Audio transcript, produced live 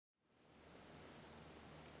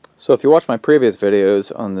So if you watch my previous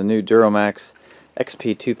videos on the new Duromax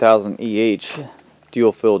XP2000EH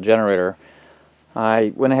dual fuel generator,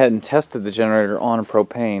 I went ahead and tested the generator on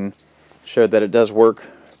propane, showed that it does work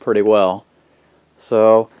pretty well.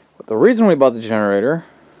 So the reason we bought the generator,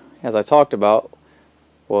 as I talked about,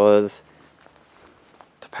 was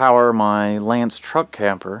to power my Lance truck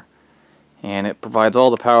camper, and it provides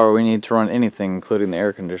all the power we need to run anything, including the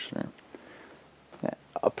air conditioner.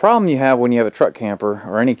 A problem you have when you have a truck camper,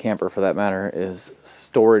 or any camper for that matter, is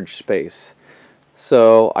storage space.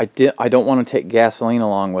 So I don't want to take gasoline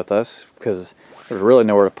along with us because there's really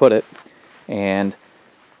nowhere to put it, and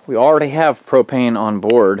we already have propane on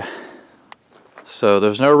board, so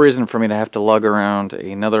there's no reason for me to have to lug around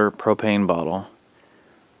another propane bottle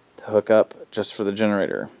to hook up just for the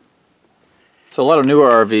generator. So a lot of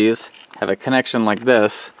newer RVs have a connection like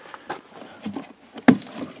this.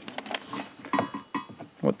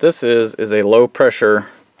 What this is a low pressure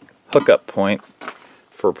hookup point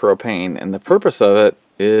for propane, and the purpose of it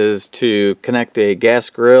is to connect a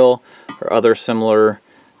gas grill or other similar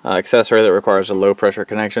accessory that requires a low pressure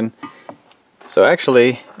connection. So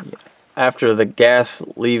actually, after the gas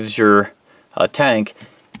leaves your tank,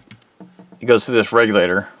 it goes through this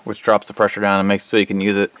regulator, which drops the pressure down and makes it so you can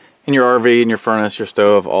use it in your RV, in your furnace, your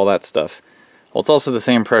stove, all that stuff. Well, it's also the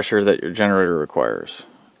same pressure that your generator requires.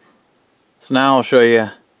 So now I'll show you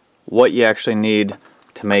what you actually need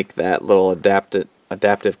to make that little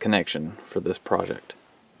adaptive connection for this project.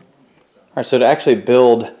 Alright, so to actually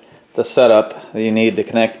build the setup that you need to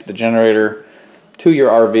connect the generator to your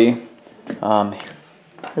RV,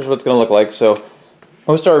 here's what it's going to look like. So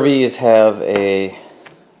most RVs have a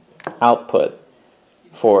output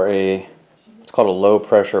for it's called a low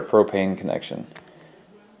pressure propane connection.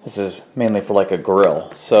 This is mainly for like a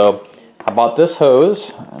grill. So I bought this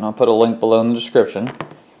hose, and I'll put a link below in the description.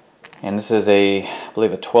 And this is I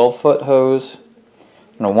believe a 12-foot hose.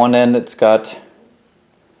 And on one end it's got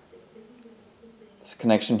this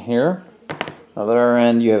connection here. On the other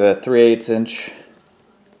end you have a 3/8 inch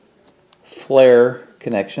flare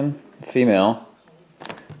connection, female.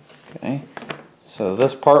 Okay, so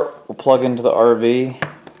this part will plug into the RV,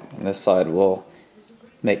 and this side will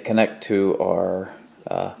connect to our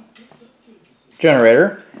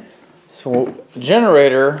generator. So the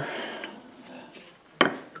generator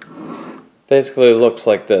basically looks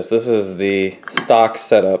like this. This is the stock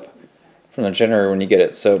setup from the generator when you get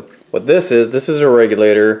it. So what this is a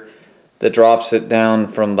regulator that drops it down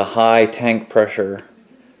from the high tank pressure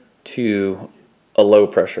to a low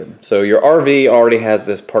pressure. So your RV already has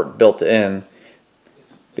this part built in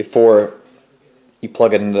before you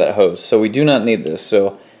plug it into that hose. So we do not need this.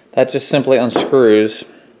 So that just simply unscrews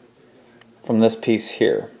from this piece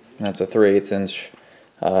here. And that's a 3/8 inch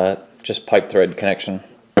just pipe thread connection.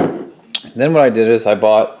 Then what I did is I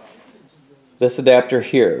bought this adapter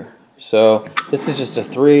here. So this is just a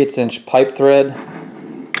 3/8 inch pipe thread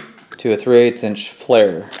to a 3/8 inch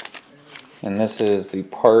flare. And this is the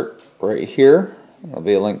part right here. There'll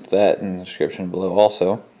be a link to that in the description below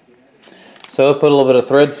also. So I put a little bit of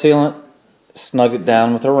thread sealant, snug it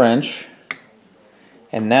down with a wrench,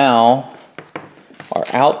 and now our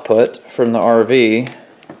output from the RV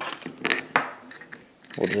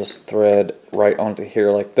will just thread right onto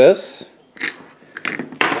here like this.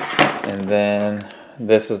 And then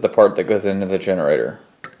this is the part that goes into the generator.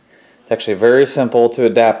 It's actually very simple to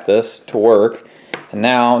adapt this to work. And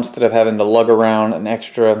now, instead of having to lug around an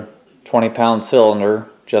extra 20-pound cylinder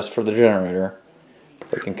just for the generator,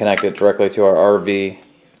 we can connect it directly to our RV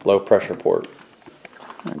low pressure port.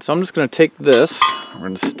 Alright, so I'm just going to take this, we're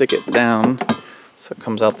going to stick it down so it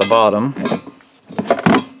comes out the bottom.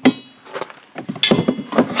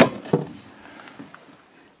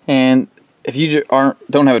 And if you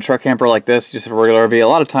don't have a truck camper like this, you just have a regular RV, a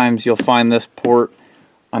lot of times you'll find this port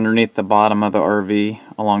underneath the bottom of the RV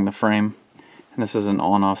along the frame. And this is an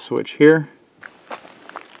on-off switch here.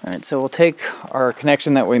 Alright, so we'll take our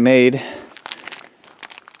connection that we made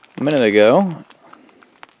a minute ago,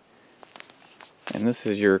 and this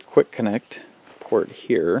is your quick connect port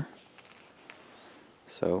here.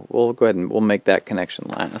 So we'll go ahead and we'll make that connection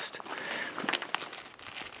last.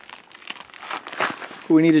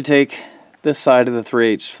 We need to take this side of the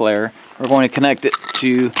 3/8 flare. We're going to connect it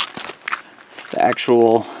to the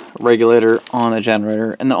actual regulator on the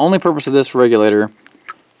generator. And the only purpose of this regulator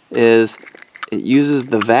is it uses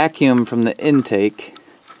the vacuum from the intake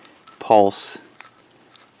pulse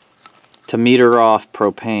to meter off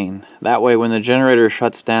propane. That way when the generator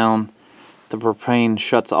shuts down, the propane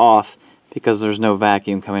shuts off because there's no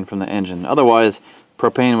vacuum coming from the engine. Otherwise,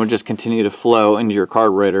 propane would just continue to flow into your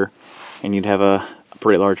carburetor and you'd have a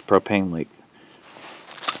pretty large propane leak.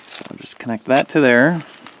 connect that to there.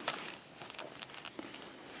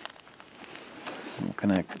 We'll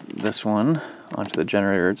connect this one onto the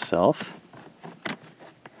generator itself.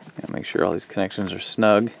 And make sure all these connections are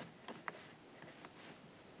snug.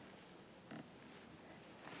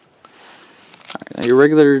 Alright, now your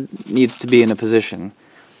regulator needs to be in a position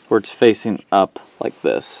where it's facing up like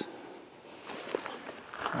this.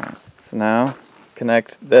 Alright, so now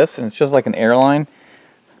connect this, and it's just like an airline.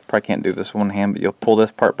 Probably can't do this with one hand, but you'll pull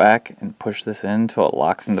this part back and push this in until it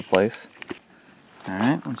locks into place.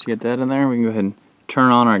 Alright, once you get that in there, we can go ahead and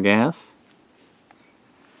turn on our gas.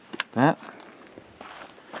 That.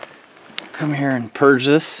 Come here and purge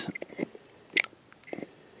this. You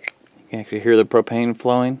can actually hear the propane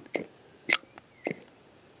flowing.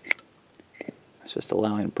 It's just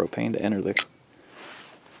allowing propane to enter the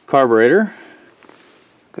carburetor.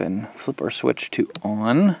 Go ahead and flip our switch to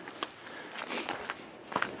on.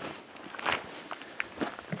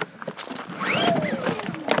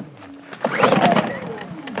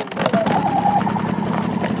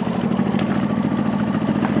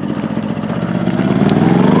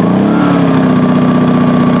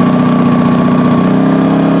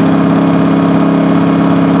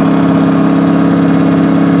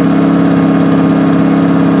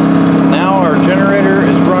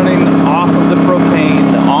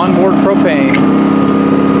 Propane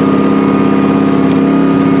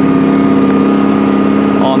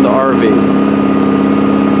on the RV.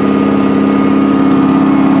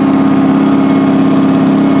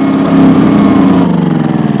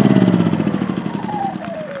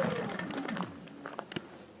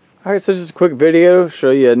 Alright, so just a quick video,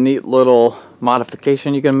 show you a neat little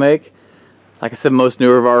modification you can make. Like I said, most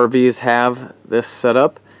newer RVs have this set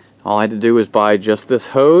up. All I had to do was buy just this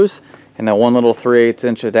hose and that one little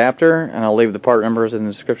 3/8" adapter, and I'll leave the part numbers in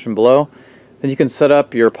the description below. Then you can set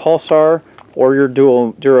up your Pulsar or your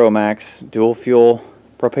Duromax dual fuel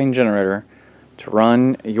propane generator to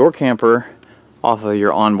run your camper off of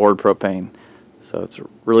your onboard propane. So it's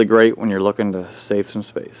really great when you're looking to save some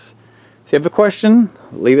space. If you have a question,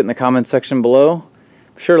 leave it in the comments section below.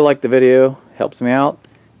 Be sure to like the video, helps me out,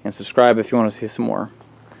 and subscribe if you want to see some more.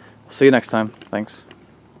 I'll see you next time. Thanks.